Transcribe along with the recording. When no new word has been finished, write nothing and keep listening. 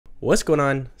What's going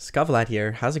on? Scott Valade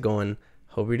here. How's it going?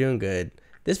 Hope you're doing good.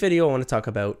 This video I want to talk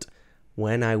about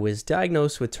when I was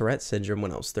diagnosed with Tourette syndrome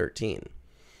when I was 13.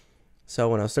 So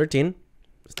when I was 13, I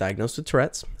was diagnosed with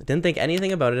Tourette's. I didn't think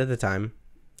anything about it at the time.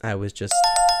 I was just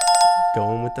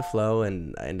going with the flow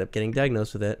and I ended up getting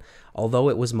diagnosed with it. Although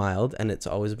it was mild, and it's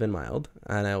always been mild,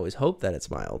 and I always hope that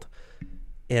it's mild,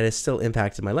 it has still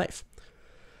impacted my life.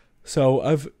 So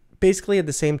I've basically had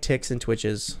the same tics and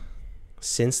twitches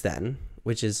since then,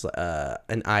 which is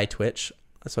an eye twitch.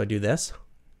 So I do this.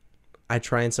 I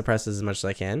try and suppress it as much as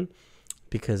I can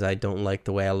because I don't like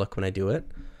the way I look when I do it.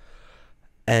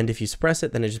 And if you suppress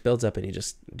it, then it just builds up and you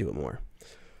just do it more.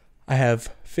 I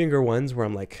have finger ones where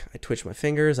I'm like, I twitch my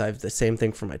fingers. I have the same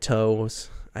thing for my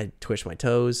toes. I twitch my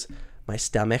toes, my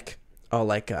stomach. I'll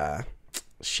like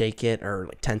shake it or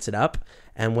like tense it up.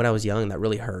 And when I was young, that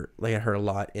really hurt. Like it hurt a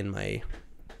lot in my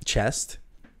chest.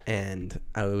 And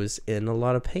I was in a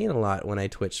lot of pain a lot when I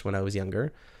twitched when I was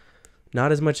younger.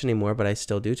 Not as much anymore, but I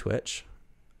still do twitch.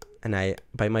 And I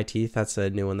bite my teeth. That's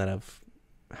a new one that I've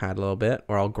had a little bit.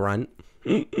 Or I'll grunt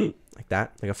like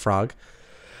that, like a frog.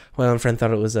 My own friend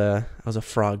thought I was a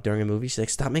frog during a movie. She's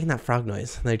like, stop making that frog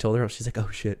noise. And I told her, she's like,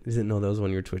 oh shit, I didn't know that was one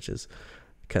of your twitches.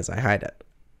 Because I hide it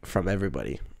from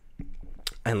everybody.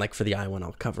 And like for the eye one,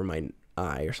 I'll cover my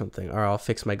eye or something. Or I'll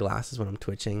fix my glasses when I'm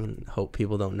twitching and hope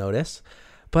people don't notice.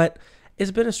 But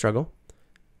it's been a struggle.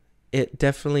 It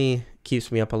definitely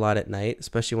keeps me up a lot at night,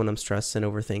 especially when I'm stressed and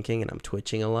overthinking and I'm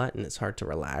twitching a lot and it's hard to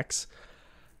relax.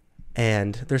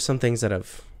 And there's some things that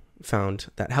I've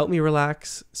found that help me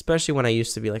relax, especially when I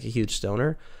used to be like a huge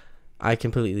stoner. I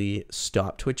completely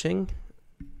stopped twitching,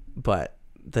 but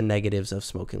the negatives of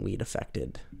smoking weed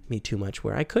affected me too much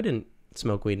where I couldn't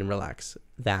smoke weed and relax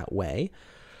that way.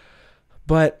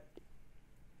 But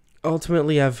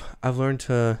ultimately I've learned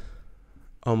to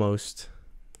almost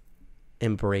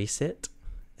embrace it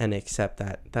and accept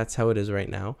that that's how it is right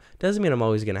now. Doesn't mean I'm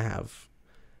always going to have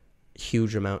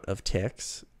huge amount of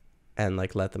tics and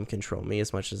like let them control me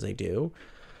as much as they do.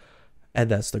 And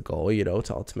that's the goal, you know,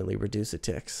 to ultimately reduce the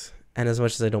tics. And as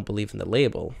much as I don't believe in the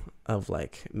label of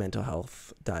like mental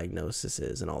health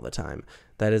diagnoses and all the time,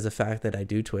 that is a fact that I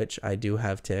do twitch. I do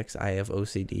have tics. I have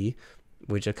OCD,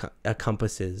 which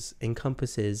encompasses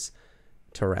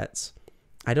Tourette's.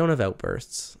 I don't have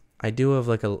outbursts. I do have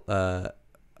like a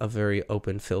very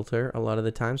open filter a lot of the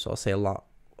time. So I'll say a lot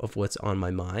of what's on my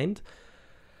mind,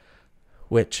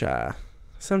 which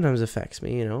sometimes affects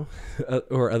me, you know,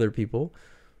 or other people.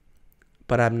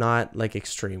 But I'm not like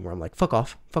extreme where I'm like, fuck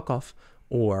off,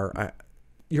 or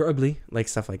you're ugly, like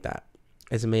stuff like that.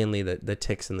 It's mainly the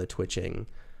tics and the twitching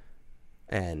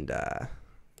and the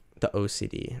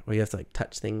OCD, where you have to like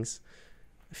touch things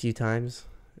a few times.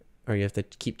 Or you have to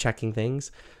keep checking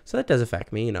things. So that does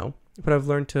affect me, you know. But I've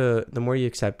learned to, the more you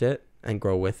accept it and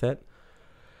grow with it,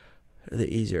 the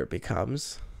easier it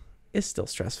becomes. It's still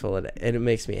stressful and it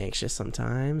makes me anxious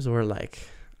sometimes. Or like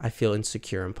I feel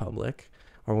insecure in public.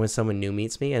 Or when someone new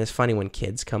meets me. And it's funny when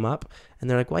kids come up and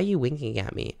they're like, why are you winking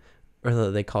at me?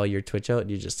 Or they call your Twitch out and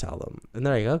you just tell them. And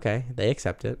they're like, okay, they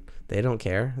accept it. They don't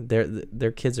care.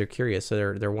 Their kids are curious,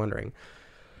 so they're wondering.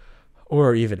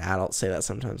 Or even adults say that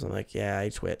sometimes. I'm like, yeah, I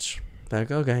twitch. They're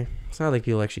like, okay. It's not like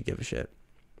people actually give a shit.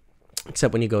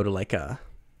 Except when you go to like a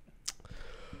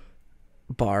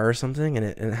bar or something and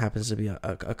it happens to be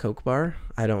a Coke bar.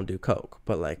 I don't do Coke.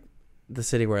 But like the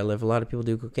city where I live, a lot of people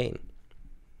do cocaine.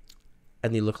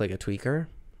 And they look like a tweaker.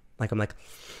 Like I'm like...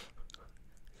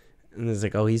 And it's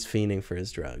like, oh, he's fiending for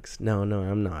his drugs. No,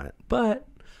 I'm not. But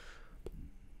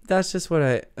that's just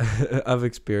what I've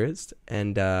experienced.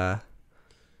 And...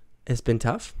 it's been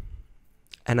tough.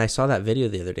 And I saw that video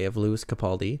the other day of Louis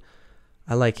Capaldi.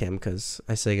 I like him because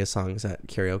I sing his songs at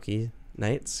karaoke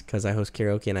nights because I host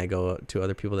karaoke and I go to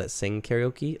other people that sing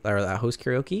karaoke or that host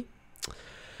karaoke.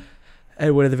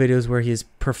 And one of the videos where he's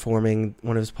performing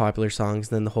one of his popular songs,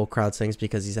 then the whole crowd sings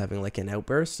because he's having like an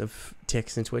outburst of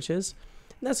tics and twitches.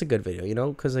 And that's a good video, you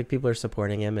know, because like people are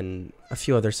supporting him and a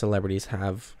few other celebrities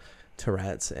have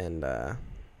Tourette's and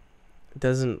it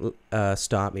doesn't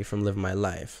stop me from living my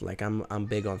life. Like I'm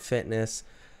big on fitness.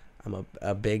 I'm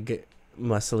a big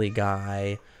muscly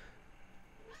guy.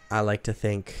 I like to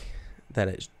think that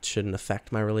it shouldn't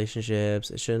affect my relationships.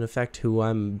 It shouldn't affect who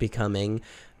I'm becoming,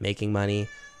 making money,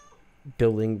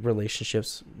 building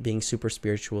relationships, being super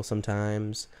spiritual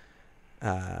sometimes,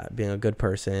 being a good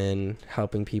person,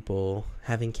 helping people,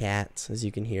 having cats, as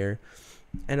you can hear,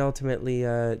 and ultimately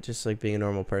just like being a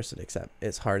normal person, except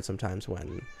it's hard sometimes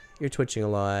when you're twitching a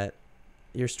lot,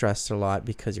 you're stressed a lot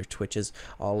because your twitches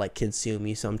all like consume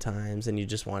you sometimes and you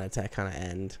just want it to kind of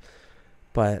end.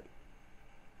 But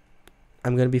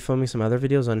I'm going to be filming some other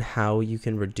videos on how you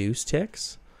can reduce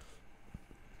tics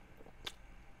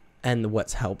and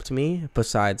what's helped me,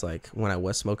 besides like when I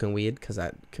was smoking weed, because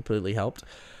that completely helped.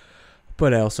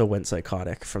 But I also went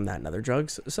psychotic from that and other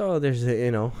drugs. So there's,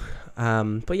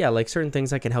 but yeah, like certain things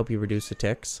that can help you reduce the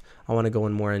tics. I want to go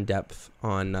in more in depth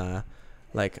on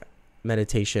like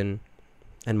meditation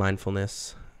and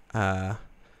mindfulness. What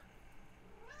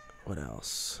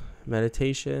else?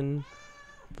 Meditation,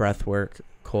 breath work,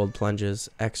 cold plunges,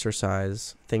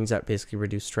 exercise, things that basically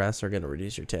reduce stress are going to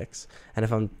reduce your tics. And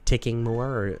if I'm ticking more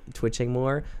or twitching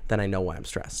more, then I know why I'm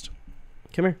stressed.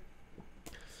 Come here.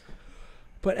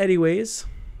 But anyways,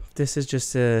 this is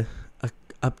just a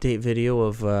update video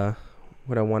of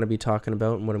what I want to be talking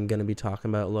about and what I'm going to be talking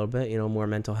about a little bit. More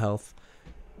mental health,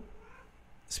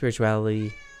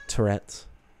 spirituality, Tourette's,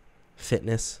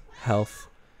 fitness, health,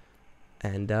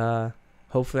 and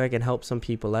hopefully I can help some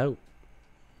people out.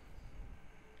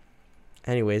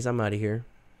 Anyways, I'm out of here.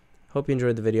 Hope you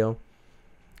enjoyed the video.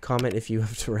 Comment if you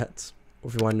have Tourette's, or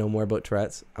if you want to know more about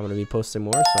Tourette's. I'm going to be posting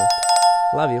more, so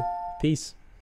love you. Peace.